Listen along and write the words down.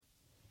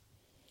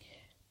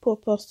pour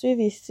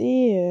poursuivre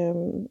ici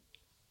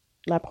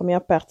la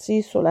première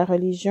partie sur la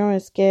religion,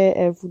 est-ce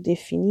qu'elle vous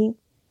définit?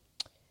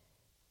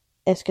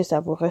 Est-ce que ça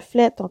vous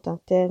reflète en tant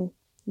que tel?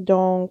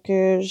 Donc,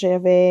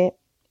 j'avais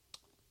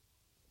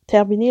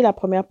terminé la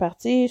première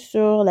partie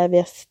sur la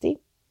versité.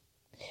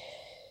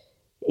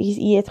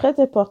 Il est très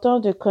important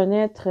de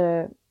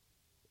connaître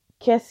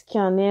qu'est-ce qu'il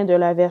y en est de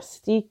la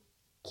versité,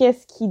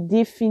 qu'est-ce qui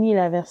définit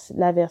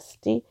la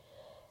versité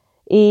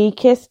et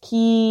qu'est-ce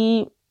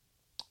qui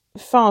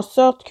fait en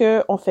sorte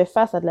qu'on fait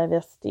face à de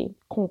l'adversité.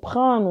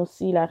 Comprendre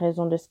aussi la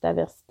raison de cette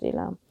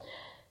adversité-là.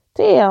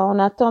 Tu sais, on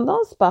a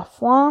tendance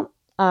parfois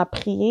à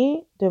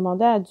prier,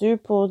 demander à Dieu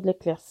pour de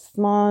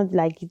l'éclaircissement, de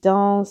la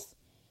guidance,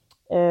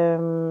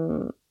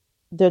 de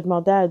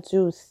demander à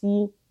Dieu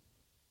aussi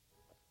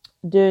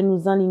de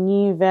nous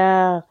enligner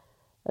vers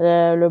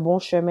le bon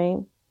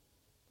chemin,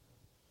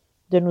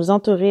 de nous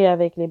entourer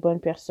avec les bonnes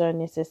personnes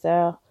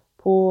nécessaires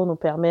pour nous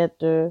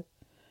permettre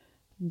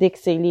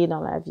d'exceller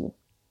dans la vie.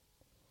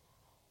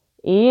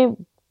 Et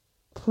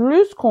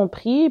plus qu'on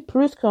prie,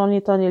 plus qu'on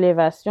est en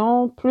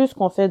élévation, plus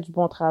qu'on fait du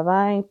bon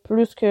travail,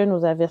 plus que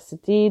nos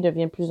adversités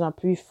deviennent de plus en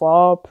plus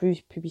fortes,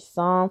 plus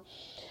puissants,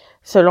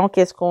 selon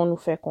qu'est-ce qu'on nous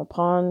fait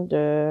comprendre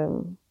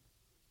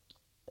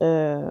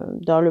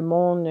dans le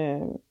monde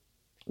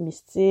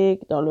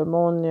mystique, dans le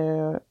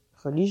monde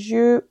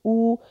religieux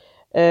ou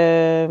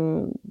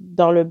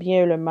dans le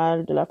bien et le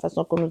mal, de la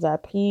façon qu'on nous a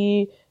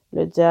appris,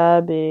 le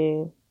diable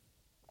et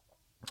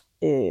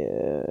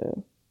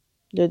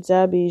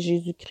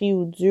Jésus-Christ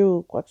ou Dieu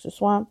ou quoi que ce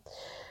soit.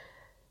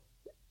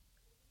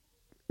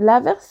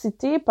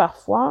 L'adversité,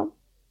 parfois,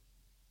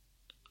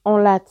 on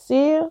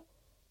l'attire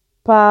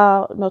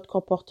par notre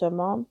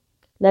comportement.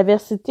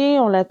 L'adversité,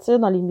 on l'attire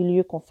dans les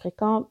milieux qu'on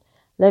fréquente.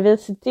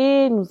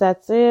 L'adversité nous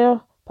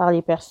attire par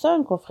les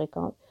personnes qu'on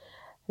fréquente.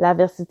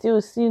 L'adversité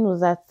aussi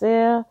nous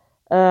attire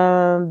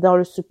dans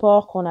le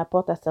support qu'on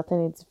apporte à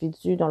certains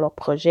individus dans leurs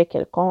projets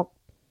quelconques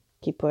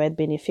qui peuvent être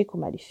bénéfiques ou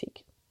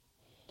maléfiques.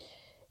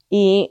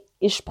 Et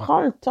je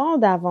prends le temps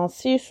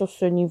d'avancer sur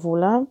ce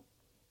niveau-là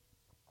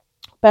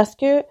parce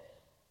que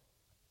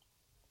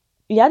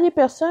il y a des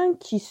personnes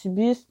qui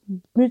subissent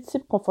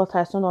multiples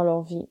confrontations dans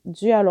leur vie,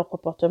 dues à leur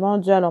comportement,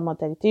 dues à leur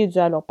mentalité, dues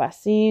à leur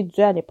passé,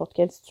 dues à n'importe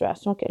quelle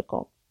situation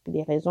quelconque,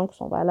 des raisons qui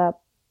sont valables.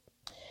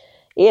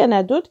 Et il y en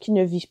a d'autres qui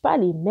ne vivent pas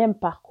les mêmes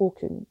parcours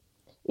que nous.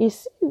 Et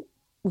si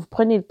vous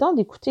prenez le temps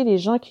d'écouter les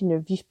gens qui ne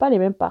vivent pas les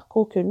mêmes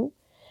parcours que nous,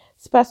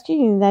 c'est parce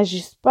qu'ils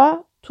n'agissent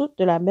pas tous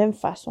de la même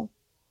façon.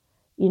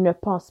 Ils ne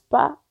pensent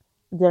pas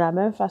de la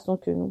même façon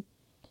que nous.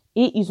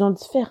 Et ils ont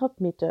différentes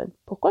méthodes.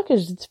 Pourquoi que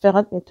je dis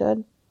différentes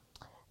méthodes?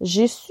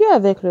 J'ai su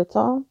avec le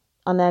temps,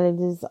 en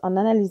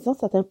analysant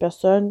certaines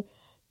personnes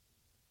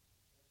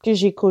que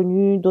j'ai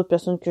connues, d'autres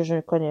personnes que je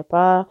ne connais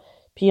pas,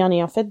 puis en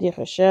ayant fait des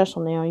recherches,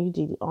 en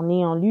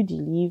ayant lu des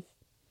livres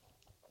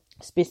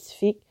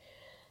spécifiques,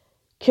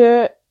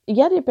 qu'il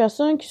y a des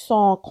personnes qui sont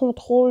en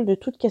contrôle de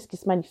tout ce qui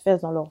se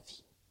manifeste dans leur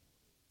vie.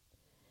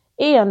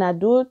 Et il y en a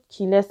d'autres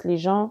qui laissent les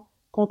gens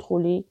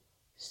contrôler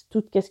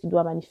tout ce qui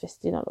doit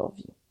manifester dans leur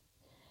vie.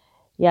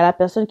 Il y a la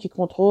personne qui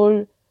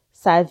contrôle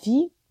sa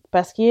vie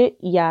parce qu'il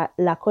y a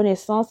la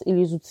connaissance et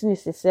les outils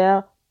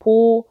nécessaires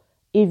pour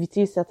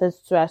éviter certaines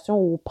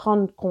situations ou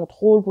prendre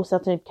contrôle pour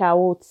certains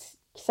chaos.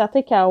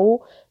 Certains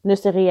chaos ne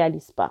se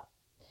réalisent pas.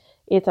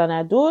 Et il y en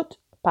a d'autres,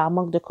 par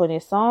manque de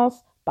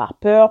connaissances, par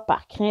peur,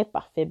 par crainte,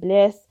 par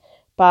faiblesse,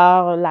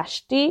 par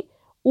lâcheté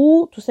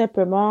ou tout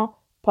simplement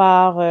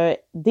par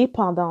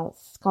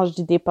dépendance. Quand je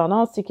dis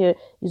dépendance, c'est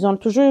qu'ils ont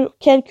toujours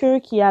quelqu'un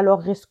qui est à leur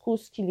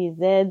rescousse, qui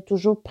les aide,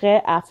 toujours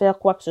prêt à faire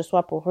quoi que ce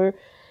soit pour eux.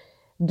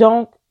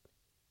 Donc,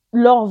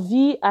 leur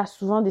vie a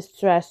souvent des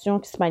situations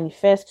qui se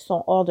manifestent, qui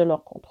sont hors de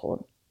leur contrôle.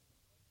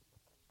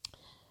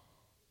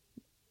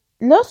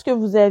 Lorsque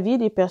vous avez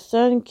des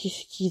personnes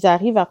qui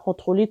arrivent à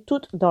contrôler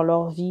tout dans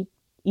leur vie,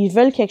 ils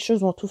veulent quelque chose,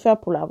 ils vont tout faire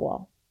pour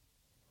l'avoir.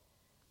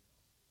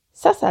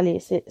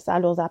 Ça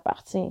leur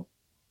appartient.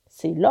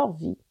 C'est leur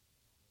vie.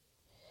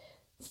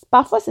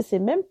 Parfois, c'est ces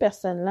mêmes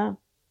personnes-là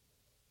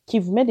qui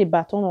vous mettent des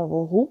bâtons dans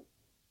vos roues.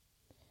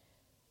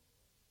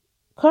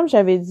 Comme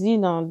j'avais dit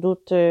dans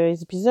d'autres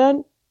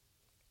épisodes,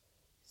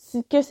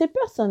 c'est que ces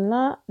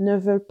personnes-là ne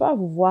veulent pas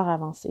vous voir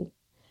avancer.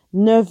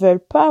 Ne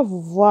veulent pas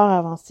vous voir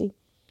avancer.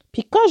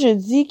 Puis quand je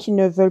dis qu'ils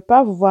ne veulent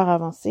pas vous voir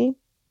avancer,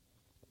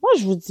 moi,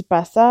 je vous dis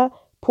pas ça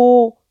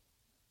pour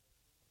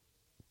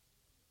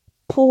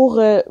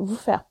vous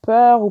faire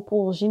peur ou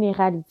pour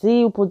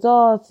généraliser ou pour dire «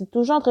 Oh, c'est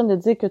toujours en train de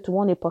dire que tout le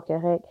monde n'est pas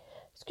correct. »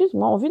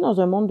 Excuse-moi, on vit dans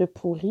un monde de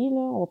pourris, là,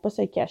 on va pas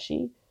se le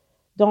cacher.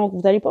 Donc,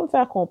 vous n'allez pas me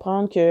faire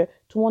comprendre que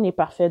tout le monde est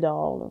parfait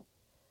dehors, là.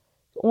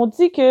 On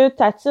dit que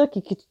t'attires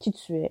qui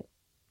tu es.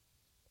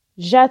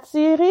 J'ai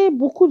attiré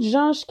beaucoup de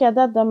gens jusqu'à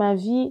date dans ma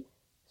vie,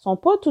 sont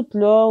pas toutes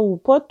là ou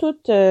pas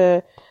toutes...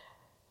 ils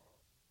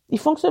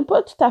fonctionnent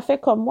pas tout à fait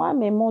comme moi,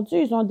 mais mon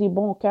Dieu, ils ont des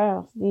bons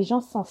cœurs, des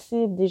gens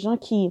sensibles, des gens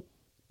qui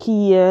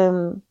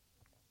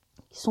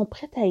sont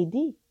prêts à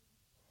aider.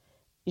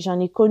 J'en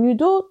ai connu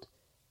d'autres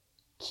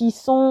qui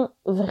sont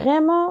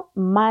vraiment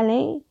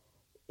malins,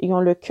 ils ont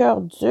le cœur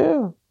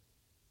dur,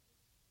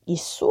 ils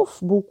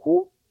souffrent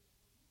beaucoup,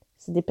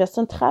 C'est des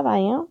personnes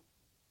travaillantes,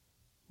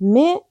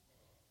 mais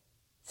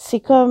c'est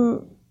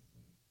comme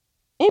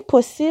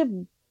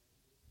impossible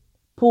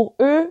pour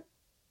eux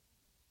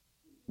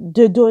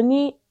de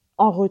donner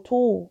en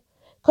retour.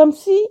 Comme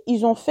si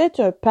ils ont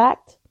fait un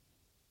pacte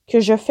que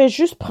je fais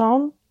juste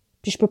prendre,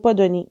 puis je peux pas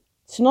donner.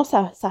 Sinon,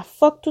 ça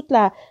fuck toute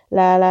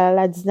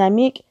la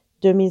dynamique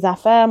de mes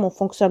affaires, mon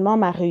fonctionnement,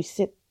 ma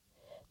réussite.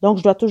 Donc,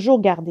 je dois toujours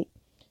garder.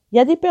 Il y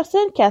a des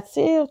personnes qui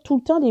attirent tout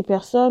le temps des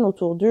personnes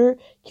autour d'eux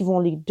qui vont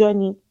les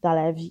donner dans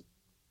la vie.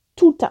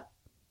 Tout le temps.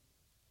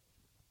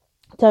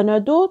 T'en as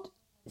d'autres,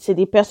 c'est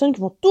des personnes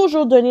qui vont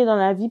toujours donner dans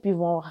la vie puis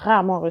vont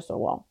rarement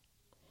recevoir.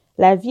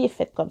 La vie est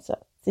faite comme ça.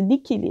 C'est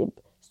l'équilibre.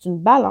 C'est une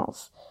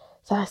balance.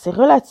 Ça, c'est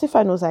relatif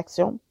à nos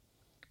actions.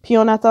 Puis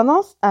on a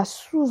tendance à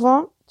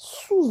souvent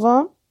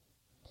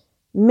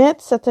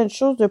mettre certaines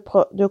choses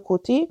de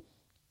côté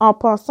en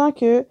pensant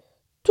que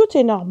tout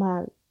est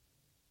normal.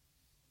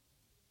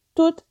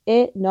 Tout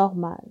est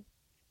normal.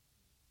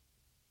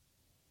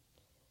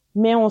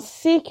 Mais on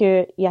sait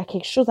qu'il y a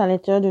quelque chose à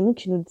l'intérieur de nous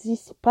qui nous dit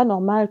c'est pas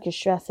normal que je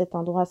suis à cet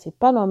endroit, c'est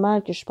pas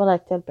normal que je parle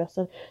avec telle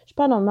personne, c'est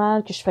pas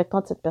normal que je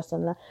fréquente cette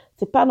personne-là,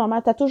 c'est pas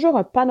normal. T'as toujours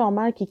un pas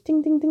normal qui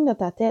ting ting ting dans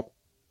ta tête.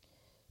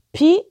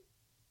 Puis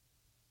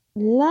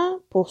là,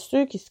 pour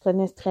ceux qui se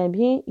connaissent très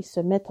bien, ils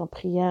se mettent en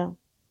prière.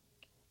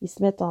 Ils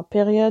se mettent en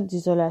période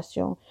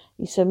d'isolation.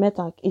 Ils se mettent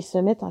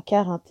en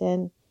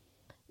quarantaine.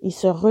 Ils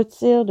se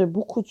retirent de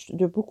beaucoup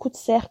de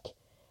cercles.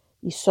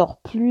 Ils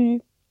sortent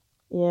plus.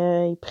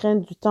 Ils prennent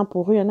du temps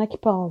pour eux. Il y en a qui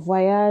partent en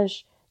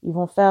voyage. Ils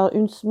vont faire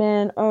 1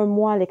 semaine, 1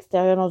 mois à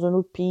l'extérieur dans un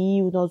autre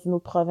pays ou dans une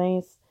autre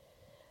province.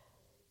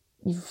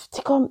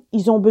 C'est comme,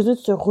 ils ont besoin de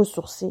se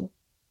ressourcer.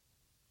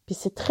 Puis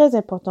c'est très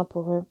important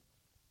pour eux.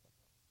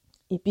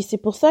 Et puis c'est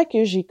pour ça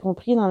que j'ai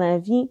compris dans la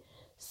vie,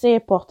 c'est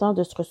important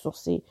de se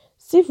ressourcer.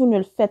 Si vous ne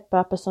le faites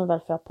pas, personne ne va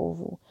le faire pour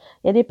vous.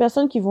 Il y a des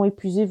personnes qui vont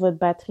épuiser votre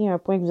batterie à un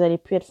point que vous n'allez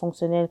plus être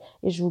fonctionnel.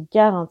 Et je vous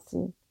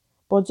garantis,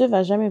 bon Dieu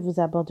va jamais vous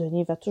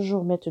abandonner. Il va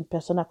toujours mettre une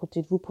personne à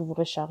côté de vous pour vous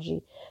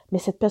recharger. Mais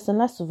cette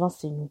personne-là, souvent,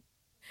 c'est nous.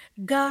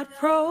 God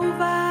provides,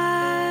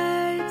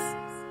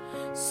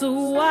 so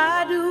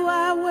why do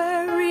I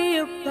worry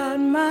about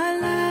my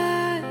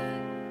life?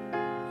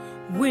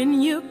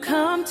 When you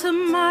come to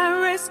my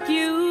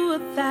rescue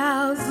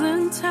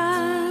 1,000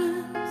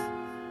 times,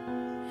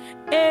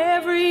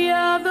 every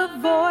other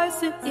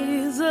voice it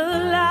is a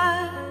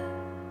lie.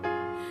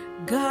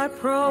 God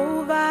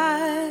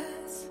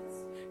provides,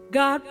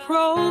 God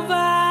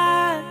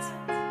provides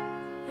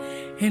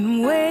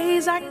in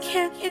ways I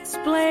can't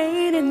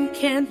explain and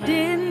can't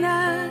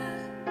deny.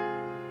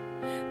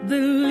 The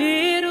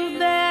little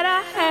that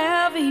I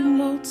have He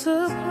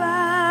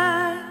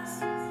multiplies.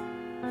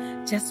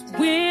 Just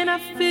when I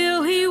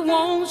feel He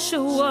won't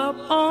show up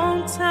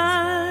on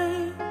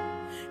time,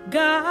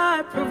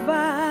 God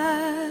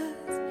provides.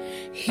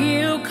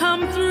 He'll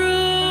come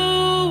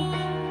through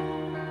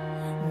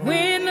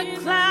when the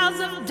clouds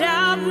of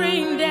doubt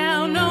rain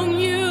down on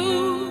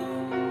you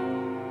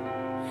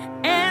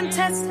and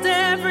test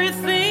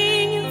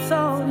everything you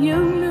thought you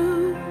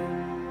knew.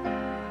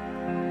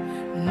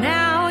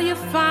 Now you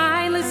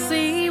finally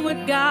see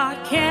what God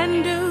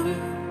can do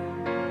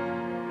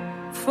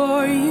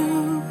for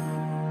you.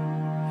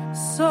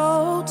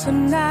 So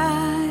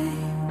tonight,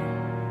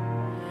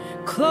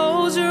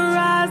 close your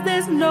eyes,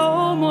 there's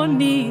no more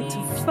need to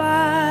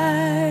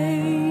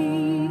fight.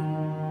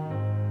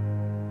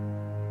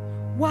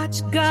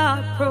 Watch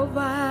God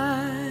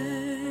provide.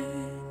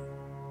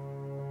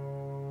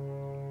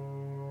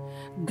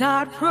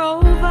 God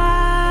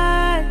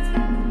provides.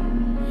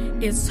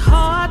 It's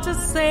hard to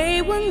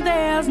say when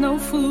there's no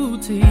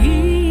food to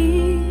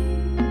eat,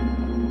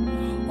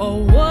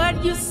 or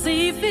what you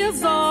see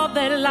feels all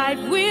that life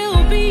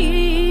will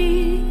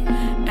be.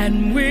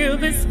 And will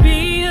this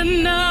be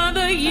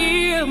another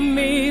year of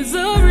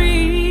misery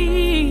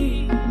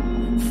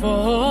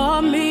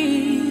for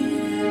me?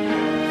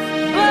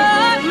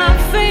 But my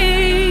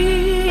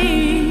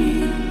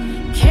faith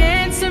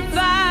can't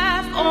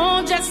survive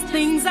on just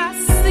things I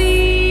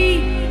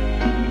see,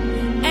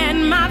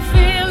 and my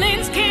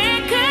feelings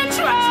can't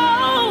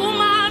control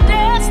my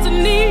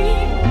destiny.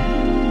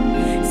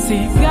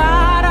 See,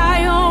 God,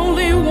 I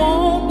only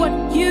want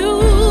what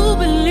you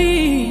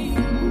believe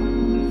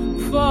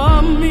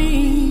for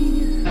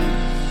me.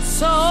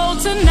 So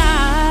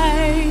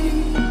tonight,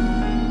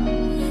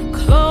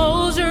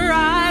 close your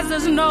eyes,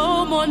 there's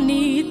no more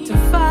need to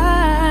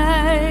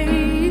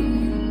fight.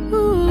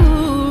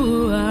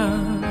 Ooh,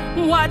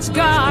 watch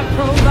God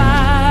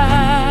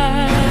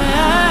provide.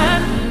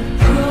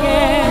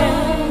 Yeah,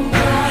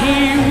 He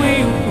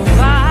will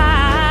provide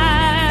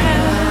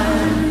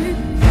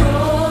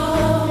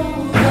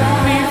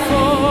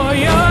before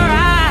your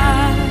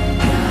eyes.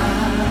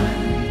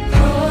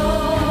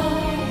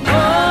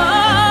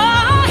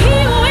 Oh, He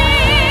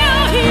will.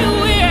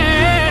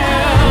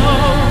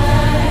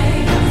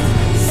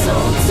 So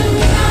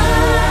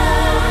tonight,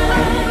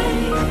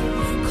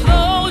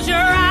 close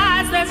your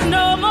eyes, there's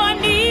no more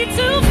need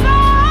to fight.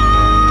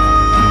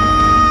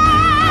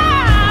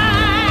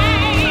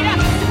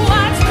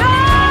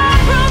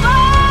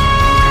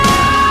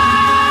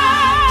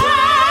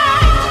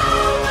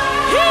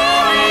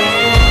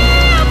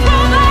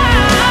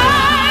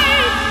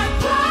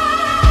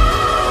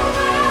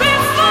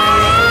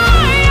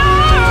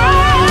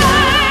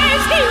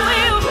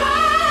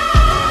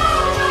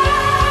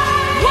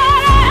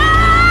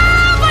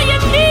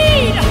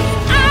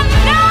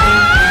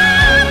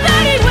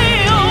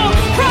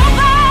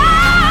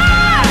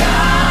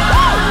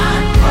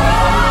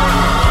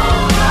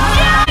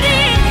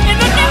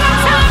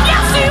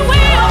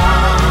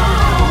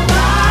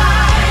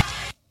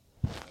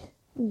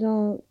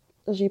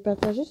 j'ai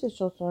partagé cette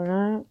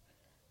chanson-là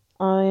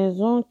en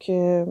raison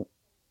que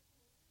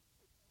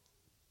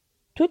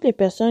toutes les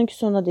personnes qui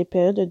sont dans des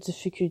périodes de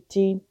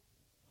difficulté,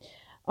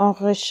 en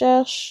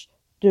recherche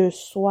de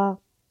soi,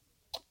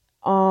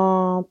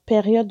 en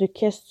période de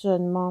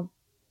questionnement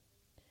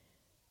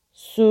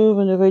sur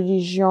une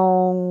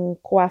religion,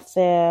 quoi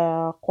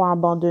faire, quoi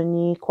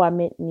abandonner, quoi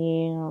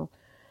maintenir,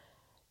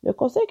 le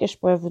conseil que je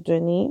pourrais vous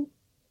donner,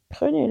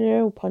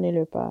 prenez-le ou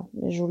prenez-le pas,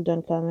 mais je vous le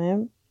donne quand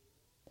même.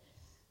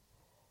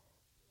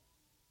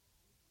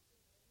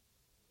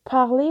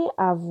 Parlez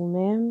à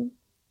vous-même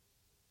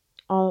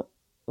en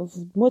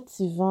vous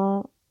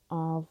motivant,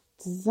 en vous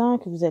disant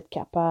que vous êtes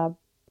capable,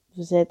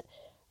 vous êtes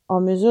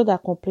en mesure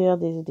d'accomplir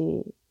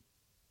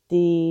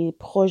des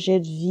projets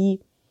de vie,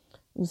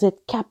 vous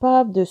êtes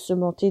capable de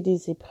surmonter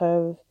des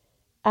épreuves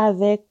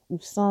avec ou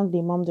sans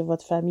des membres de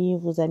votre famille,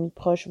 vos amis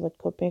proches, votre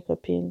copain,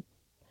 copine,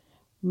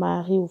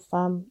 mari ou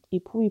femme,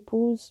 époux,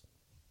 épouse,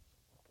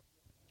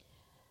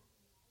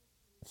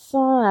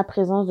 sans la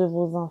présence de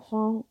vos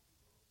enfants.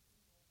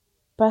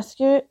 Parce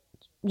que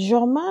je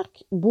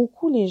remarque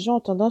beaucoup les gens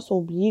ont tendance à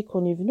oublier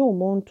qu'on est venu au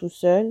monde tout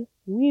seul.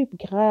 Oui,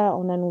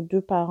 on a nos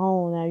 2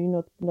 parents, on a eu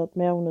notre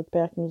mère ou notre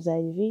père qui nous a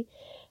élevés.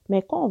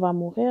 Mais quand on va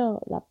mourir,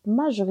 la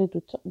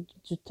majorité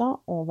du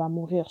temps, on va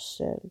mourir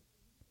seul.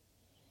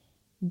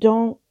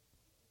 Donc,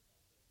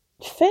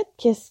 faites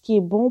qu'est-ce qui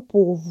est bon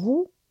pour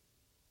vous.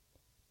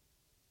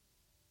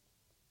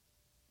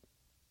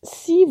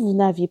 Si vous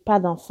n'aviez pas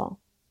d'enfant.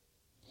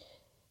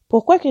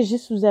 Pourquoi que je dis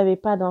si vous n'avez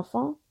pas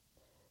d'enfant?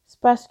 C'est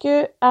parce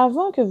que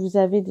avant que vous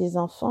avez des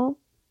enfants,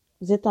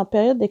 vous êtes en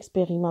période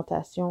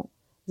d'expérimentation.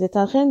 Vous êtes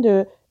en train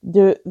de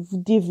vous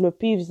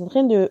développer. Vous êtes en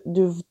train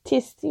de vous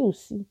tester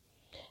aussi.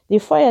 Des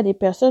fois, il y a des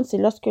personnes, c'est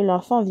lorsque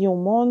l'enfant vient au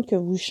monde que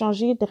vous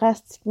changez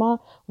drastiquement,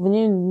 vous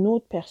venez une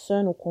autre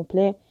personne au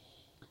complet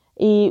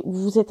et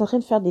vous êtes en train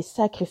de faire des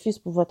sacrifices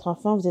pour votre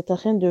enfant. Vous êtes en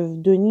train de vous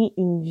donner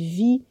une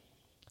vie,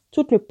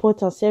 tout le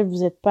potentiel que vous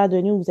n'êtes pas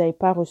donné ou que vous n'avez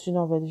pas reçu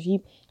dans votre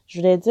vie. Je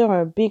voulais dire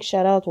un big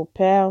shout-out aux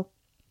pères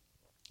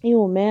et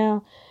aux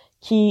mères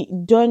qui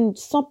donnent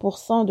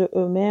 100% de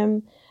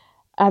eux-mêmes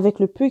avec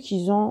le peu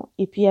qu'ils ont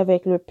et puis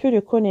avec le peu de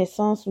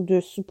connaissances ou de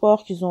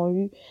support qu'ils ont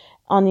eu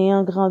en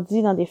ayant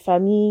grandi dans des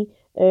familles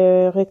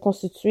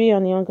reconstituées,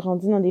 en ayant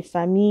grandi dans des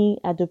familles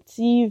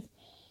adoptives,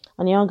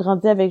 en ayant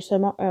grandi avec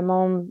seulement un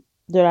membre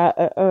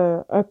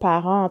un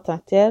parent en tant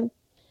que tel.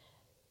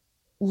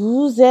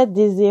 Vous êtes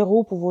des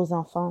héros pour vos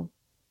enfants.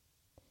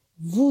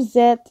 Vous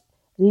êtes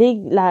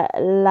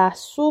la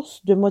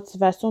source de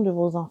motivation de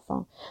vos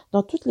enfants.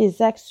 Dans toutes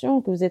les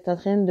actions que vous êtes en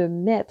train de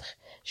mettre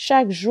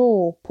chaque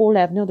jour pour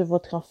l'avenir de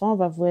votre enfant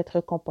va vous être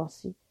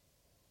récompensé.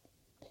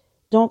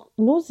 Donc,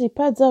 n'osez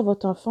pas dire à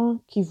votre enfant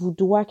qu'il vous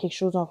doit quelque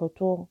chose en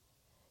retour.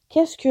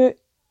 Qu'est-ce que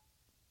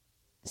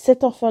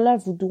cet enfant-là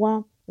vous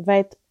doit va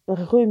être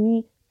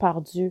remis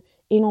par Dieu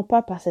et non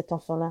pas par cet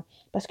enfant-là.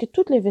 Parce que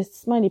tout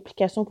l'investissement et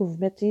l'implication que vous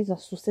mettez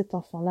sur cet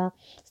enfant-là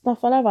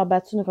va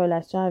bâtir une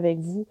relation avec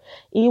vous.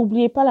 Et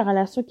n'oubliez pas, la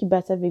relation qui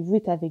bâtit avec vous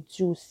est avec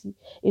Dieu aussi.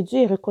 Et Dieu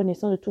est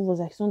reconnaissant de toutes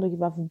vos actions, donc il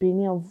va vous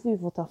bénir, vous et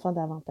votre enfant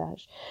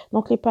davantage.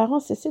 Donc les parents,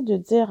 cessez de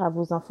dire à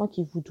vos enfants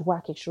qu'ils vous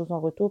doivent quelque chose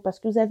en retour parce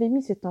que vous avez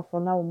mis cet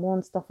enfant-là au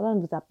monde. Cet enfant-là ne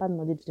vous a pas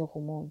demandé de venir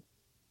au monde.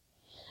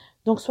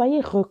 Donc soyez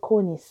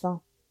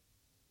reconnaissants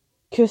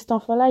que cet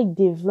enfant-là, il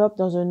développe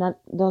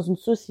dans une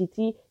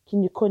société qui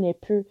ne connaît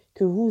peu,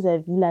 que vous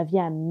l'aviez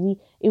amené,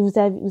 et vous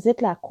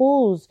êtes la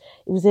cause,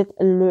 vous êtes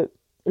le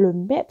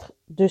maître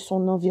de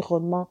son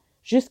environnement,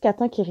 jusqu'à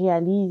temps qu'il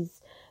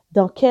réalise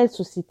dans quelle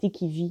société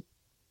qu'il vit.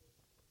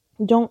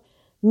 Donc,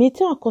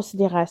 mettez en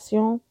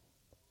considération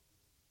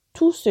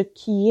tout ce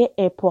qui est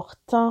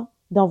important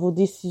dans vos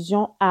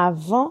décisions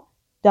avant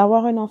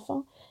d'avoir un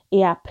enfant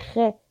et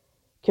après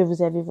que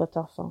vous avez votre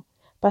enfant.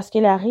 Parce que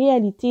la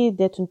réalité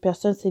d'être une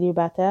personne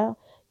célibataire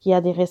qui a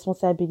des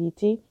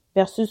responsabilités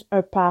versus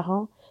un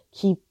parent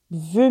qui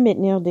veut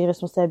maintenir des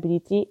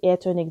responsabilités et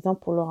être un exemple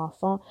pour leur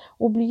enfant,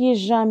 oubliez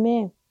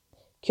jamais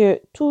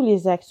que toutes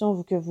les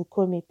actions que vous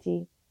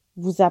commettez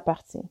vous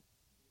appartiennent.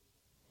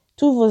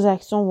 Toutes vos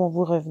actions vont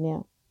vous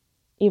revenir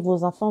et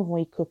vos enfants vont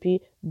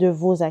écoper de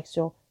vos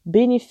actions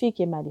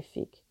bénéfiques et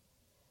maléfiques.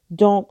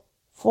 Donc,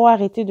 faut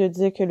arrêter de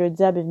dire que le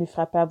diable est venu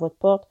frapper à votre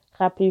porte.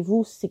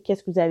 Rappelez-vous, c'est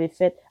qu'est-ce que vous avez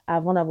fait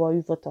avant d'avoir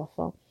eu votre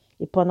enfant.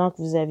 Et pendant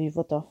que vous avez eu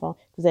votre enfant,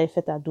 que vous avez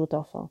fait à d'autres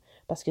enfants.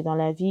 Parce que dans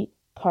la vie,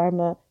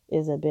 karma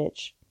is a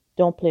bitch.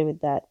 Don't play with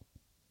that.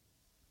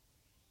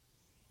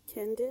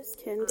 Candice.